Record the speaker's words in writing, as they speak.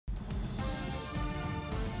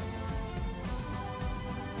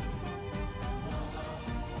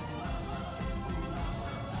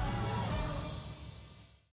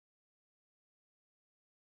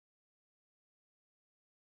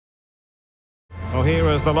Well, here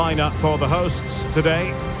is the lineup for the hosts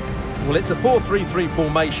today. Well, it's a 4-3-3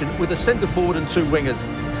 formation with a centre forward and two wingers.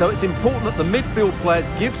 So it's important that the midfield players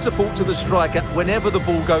give support to the striker whenever the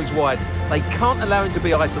ball goes wide. They can't allow him to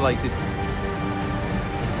be isolated.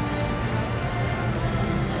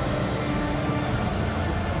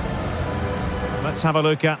 Let's have a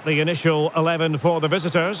look at the initial 11 for the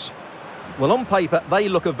visitors. Well, on paper, they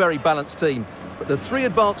look a very balanced team. But the three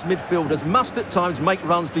advanced midfielders must at times make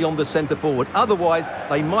runs beyond the centre forward. Otherwise,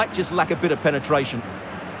 they might just lack a bit of penetration.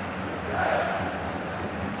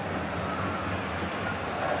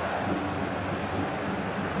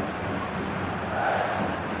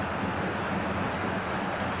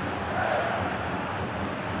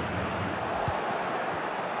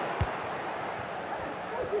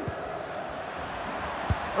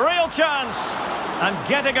 Real chance, and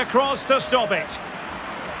getting across to stop it.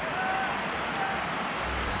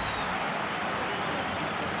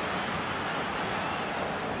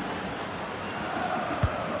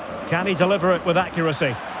 Can he deliver it with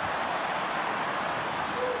accuracy?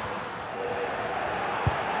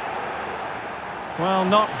 Well,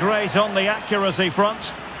 not great on the accuracy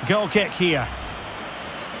front. Goal kick here.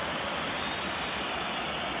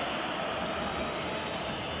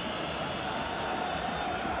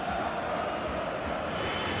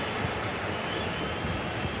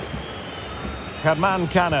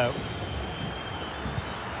 Cano.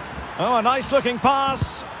 Oh, a nice looking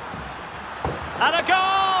pass. And a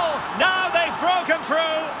goal! Now they've broken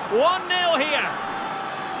through. 1-0 here.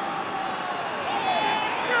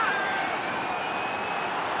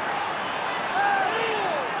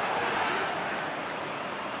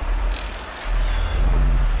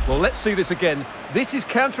 Well, let's see this again. This is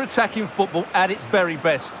counter-attacking football at its very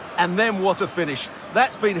best. And then what a finish.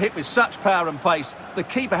 That's been hit with such power and pace. The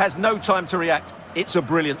keeper has no time to react. It's a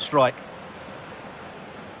brilliant strike.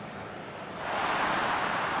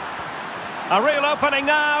 A real opening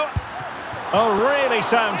now. Oh, really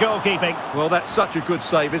sound goalkeeping. Well, that's such a good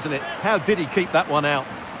save, isn't it? How did he keep that one out?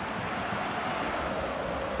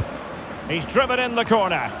 He's driven in the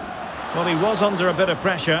corner. Well, he was under a bit of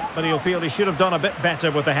pressure, but he'll feel he should have done a bit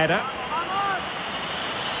better with the header.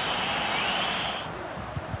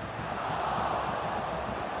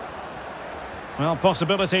 Well,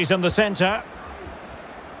 possibilities in the centre.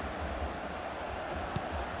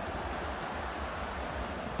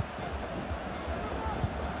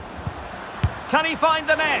 Can he find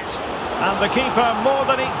the net? And the keeper more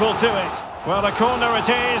than equal to it. Well, a corner it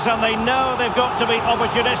is, and they know they've got to be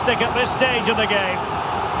opportunistic at this stage of the game.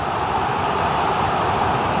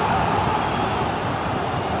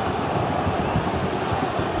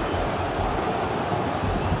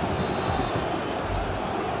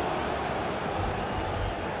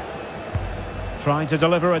 Trying to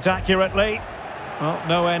deliver it accurately. Well,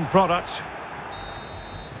 no end product.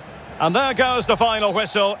 And there goes the final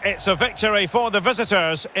whistle. It's a victory for the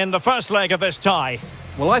visitors in the first leg of this tie.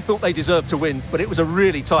 Well, I thought they deserved to win, but it was a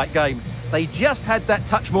really tight game. They just had that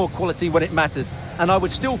touch more quality when it mattered, and I would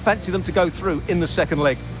still fancy them to go through in the second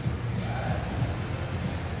leg.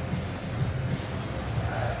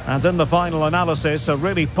 And in the final analysis, a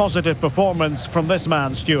really positive performance from this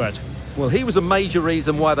man, Stuart. Well, he was a major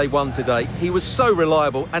reason why they won today. He was so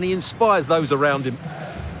reliable and he inspires those around him.